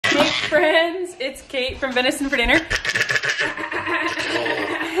friends, it's Kate from Venison for dinner.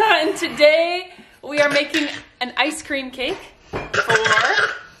 And today we are making an ice cream cake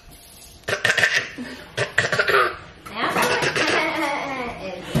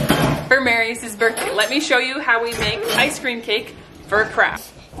for Marius' birthday. Let me show you how we make ice cream cake for a crowd.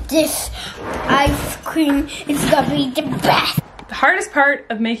 This ice cream is gonna be the best. The hardest part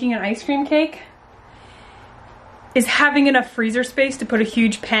of making an ice cream cake is having enough freezer space to put a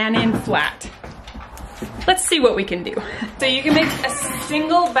huge pan in flat. Let's see what we can do. So you can make a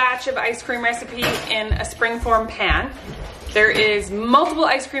single batch of ice cream recipe in a springform pan. There is multiple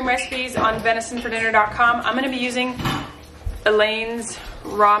ice cream recipes on venisonfordinner.com. I'm gonna be using Elaine's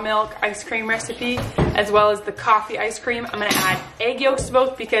raw milk ice cream recipe as well as the coffee ice cream. I'm gonna add egg yolks to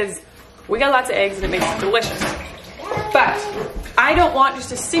both because we got lots of eggs and it makes it delicious. But I don't want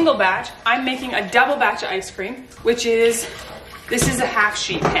just a single batch. I'm making a double batch of ice cream, which is, this is a half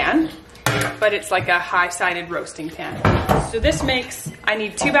sheet pan, but it's like a high-sided roasting pan. So this makes, I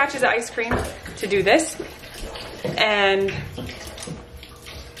need 2 batches of ice cream to do this. And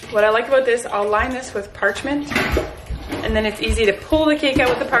what I like about this, I'll line this with parchment, and then it's easy to pull the cake out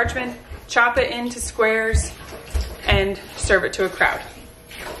with the parchment, chop it into squares, and serve it to a crowd.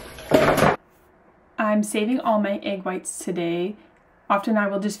 I'm saving all my egg whites today. Often I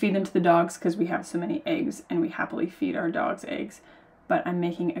will just feed them to the dogs because we have so many eggs and we happily feed our dogs eggs. But I'm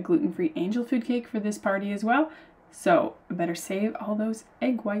making a gluten-free angel food cake for this party as well. So I better save all those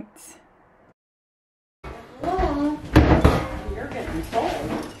egg whites. Oh. You're getting cold.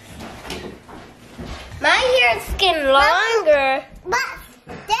 My hair is getting longer. But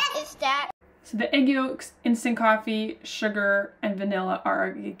that is that. So the egg yolks, instant coffee, sugar, and vanilla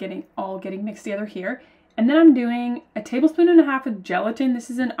are all getting mixed together here. And then I'm doing a tablespoon and a half of gelatin. This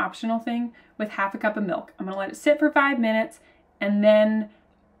is an optional thing with half a cup of milk. I'm gonna let it sit for 5 minutes and then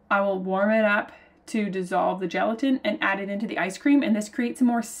I will warm it up to dissolve the gelatin and add it into the ice cream. And this creates a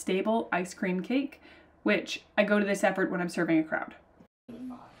more stable ice cream cake, which I go to this effort when I'm serving a crowd.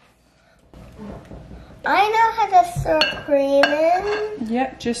 I know how to stir cream in.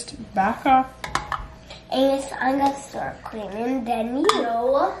 Yep, just back off. And yes, I'm gonna stir cream in, then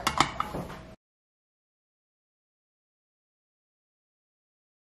you.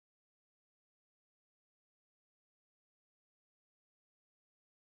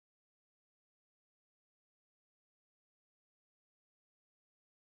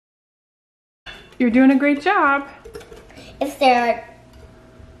 You're doing a great job. Is there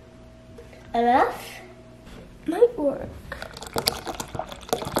enough? Might work.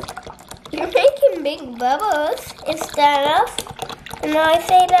 You're making big bubbles. Is that enough? And I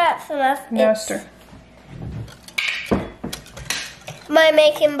say that's enough. Now stir. Am I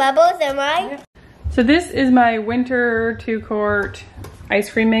making bubbles? Am I? So this is my winter 2-quart ice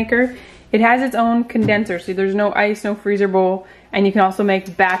cream maker. It has its own condenser, so there's no ice, no freezer bowl, and you can also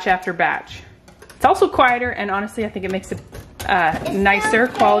make batch after batch. It's also quieter, and honestly, I think it makes a nicer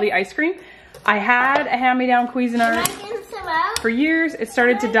quality ice cream. I had a hand-me-down Cuisinart for years. It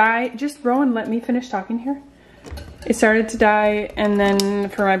started to die. Just Rowan, let me finish talking here. It started to die, and then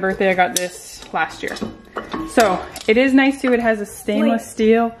for my birthday, I got this last year. So it is nice too. It has a stainless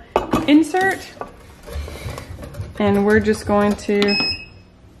steel insert, and we're just going to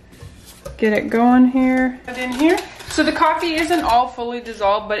get it going here. Put it in here. So the coffee isn't all fully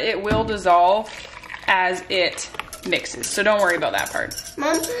dissolved, but it will dissolve as it mixes. So don't worry about that part.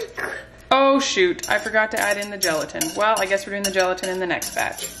 Mom. Oh shoot, I forgot to add in the gelatin. Well, I guess we're doing the gelatin in the next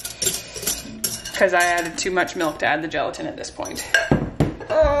batch. Because I added too much milk to add the gelatin at this point.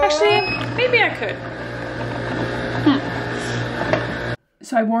 Actually, maybe I could.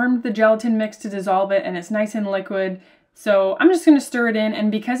 So I warmed the gelatin mix to dissolve it and it's nice and liquid. So I'm just gonna stir it in,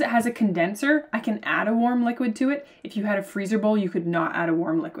 and because it has a condenser, I can add a warm liquid to it. If you had a freezer bowl, you could not add a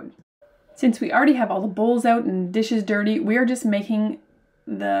warm liquid. Since we already have all the bowls out and dishes dirty, we are just making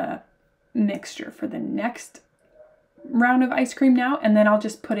the mixture for the next round of ice cream now, and then I'll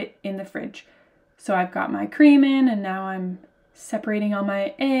just put it in the fridge. So I've got my cream in, and now I'm separating all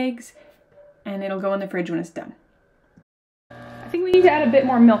my eggs, and it'll go in the fridge when it's done. I think we need to add a bit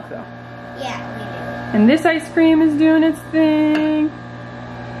more milk though. Yeah, And this ice cream is doing its thing.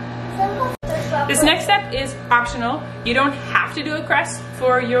 This next step is optional. You don't have to do a crust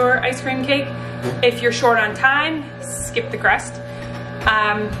for your ice cream cake. If you're short on time, skip the crust.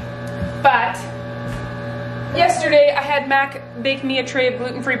 But yesterday I had Mac bake me a tray of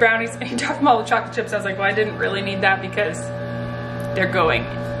gluten-free brownies and he took them all the chocolate chips. I was like, well, I didn't really need that because they're going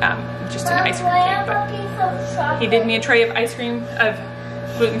just an ice cream cake. But he did me a tray of ice cream of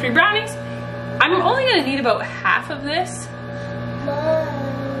gluten-free brownies. I'm only gonna need about half of this.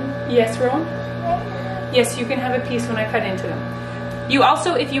 Mom. Yes, Rowan? Yes, you can have a piece when I cut into them. You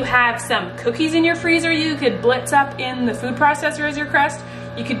also, if you have some cookies in your freezer, you could blitz up in the food processor as your crust.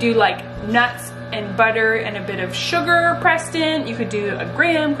 You could do like nuts and butter and a bit of sugar pressed in. You could do a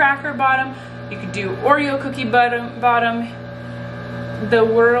graham cracker bottom. You could do Oreo cookie bottom. The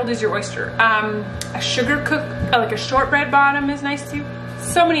world is your oyster. A sugar like a shortbread bottom is nice too.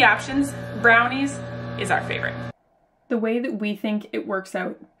 So many options. Brownies is our favorite. The way that we think it works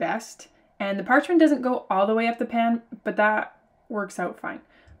out best, and the parchment doesn't go all the way up the pan, but that works out fine.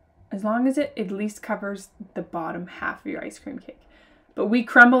 As long as it at least covers the bottom half of your ice cream cake. But we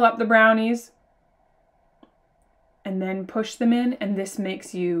crumble up the brownies and then push them in, and this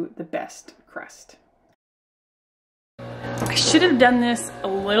makes you the best crust. I should have done this a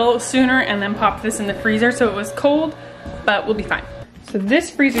little sooner and then popped this in the freezer so it was cold, but we'll be fine. So this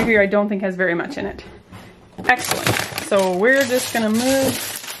freezer here I don't think has very much in it. Excellent. So we're just gonna move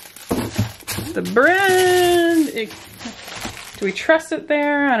the bread. Do we trust it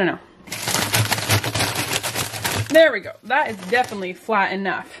there? I don't know. There we go. That is definitely flat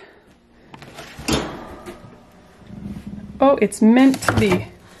enough. Oh, it's meant to be.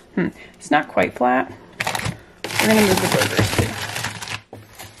 It's not quite flat. We're gonna move the burgers too.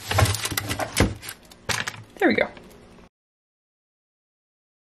 There we go.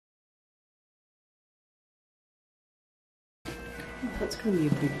 That's gonna be a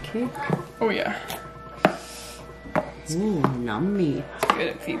big cake. Oh yeah. Ooh, yummy. It's good,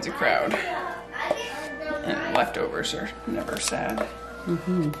 it feeds a crowd. And leftovers are never sad.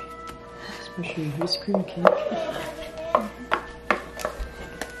 Especially ice cream cake.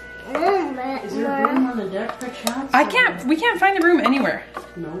 Is there room on the deck per chance? We can't find the broom anywhere.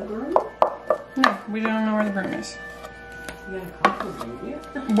 No broom? No, we don't know where the broom is. You got a couple, don't you?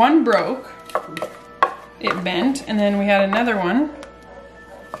 One broke. It bent, and then we had another one.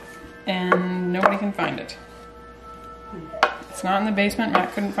 And nobody can find it. It's not in the basement.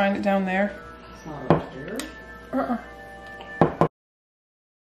 Matt couldn't find it down there. It's not upstairs.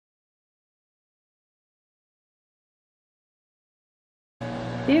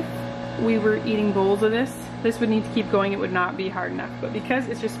 If we were eating bowls of this, this would need to keep going. It would not be hard enough. But because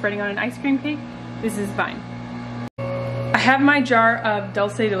it's just spreading on an ice cream cake, this is fine. I have my jar of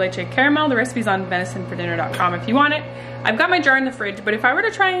dulce de leche caramel. The recipe's on venisonfordinner.com if you want it. I've got my jar in the fridge, but if I were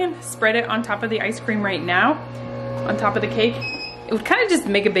to try and spread it on top of the ice cream right now, on top of the cake, it would kind of just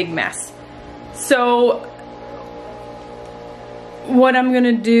make a big mess. So what I'm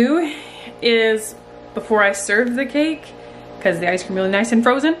gonna do is, before I serve the cake, because the ice cream is really nice and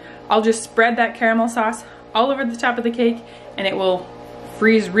frozen, I'll just spread that caramel sauce all over the top of the cake, and it will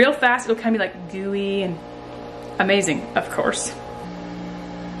freeze real fast. It'll kind of be like gooey and amazing, of course.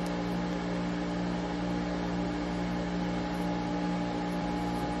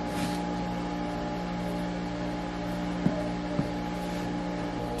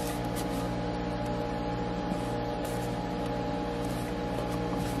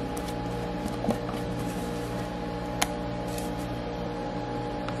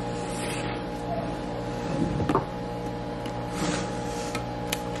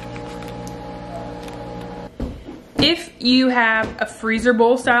 If you have a freezer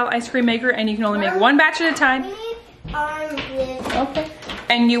bowl style ice cream maker and you can only make one batch at a time, okay,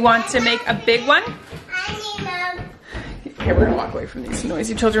 and you want to make a big one, here, we're gonna walk away from these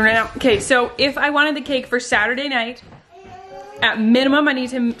noisy children right now. Okay, so if I wanted the cake for Saturday night, at minimum I need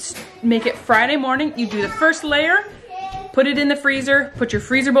to make it Friday morning. You do the first layer, put it in the freezer, put your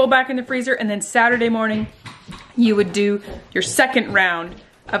freezer bowl back in the freezer, and then Saturday morning you would do your second round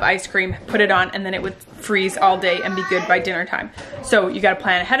of ice cream, put it on, and then it would freeze all day and be good by dinner time. So you gotta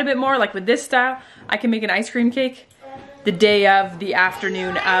plan ahead a bit more. Like with this style, I can make an ice cream cake the day of, the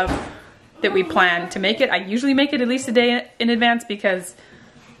afternoon of that we plan to make it. I usually make it at least a day in advance because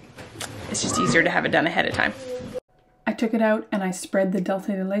it's just easier to have it done ahead of time. I took it out and I spread the dulce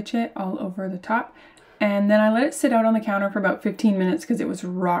de leche all over the top, and then I let it sit out on the counter for about 15 minutes because it was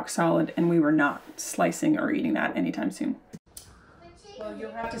rock solid and we were not slicing or eating that anytime soon. Well,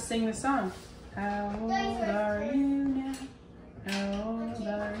 you'll have to sing the song. How old are you now? How old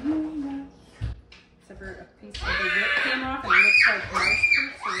are you now? Except for a piece of the whip came off and it looks like mouse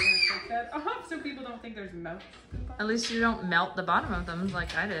poop, so we're gonna take that off so people don't think there's mouse poop on. At least you don't melt the bottom of them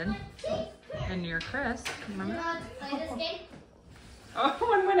like I did. And you're crisp, remember? Oh,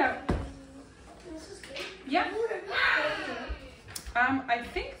 one went out. Yeah. I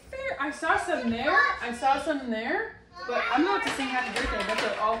think I saw some there. I saw some there. But I'm going to have to sing happy birthday. That's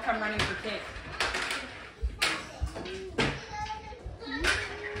will all come running for cake.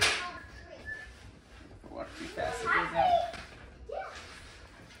 Walk too fast, it goes out.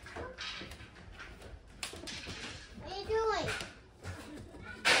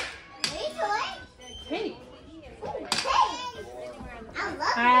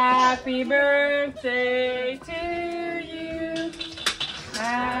 Happy birthday to you.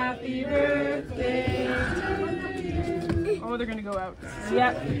 Happy birthday to you. Oh, they're gonna go out.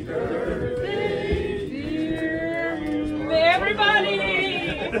 Yep. Happy birthday, dear everybody.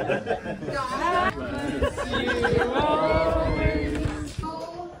 God bless you always.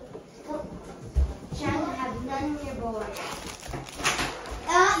 Chad have none in your bowl.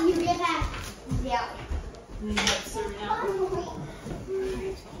 You get that. Yeah.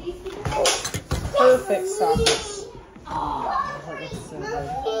 Perfect softness.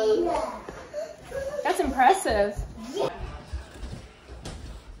 That's impressive.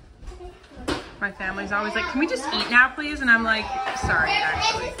 My family's always like, can we just eat now, please? And I'm like, sorry,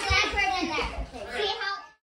 actually.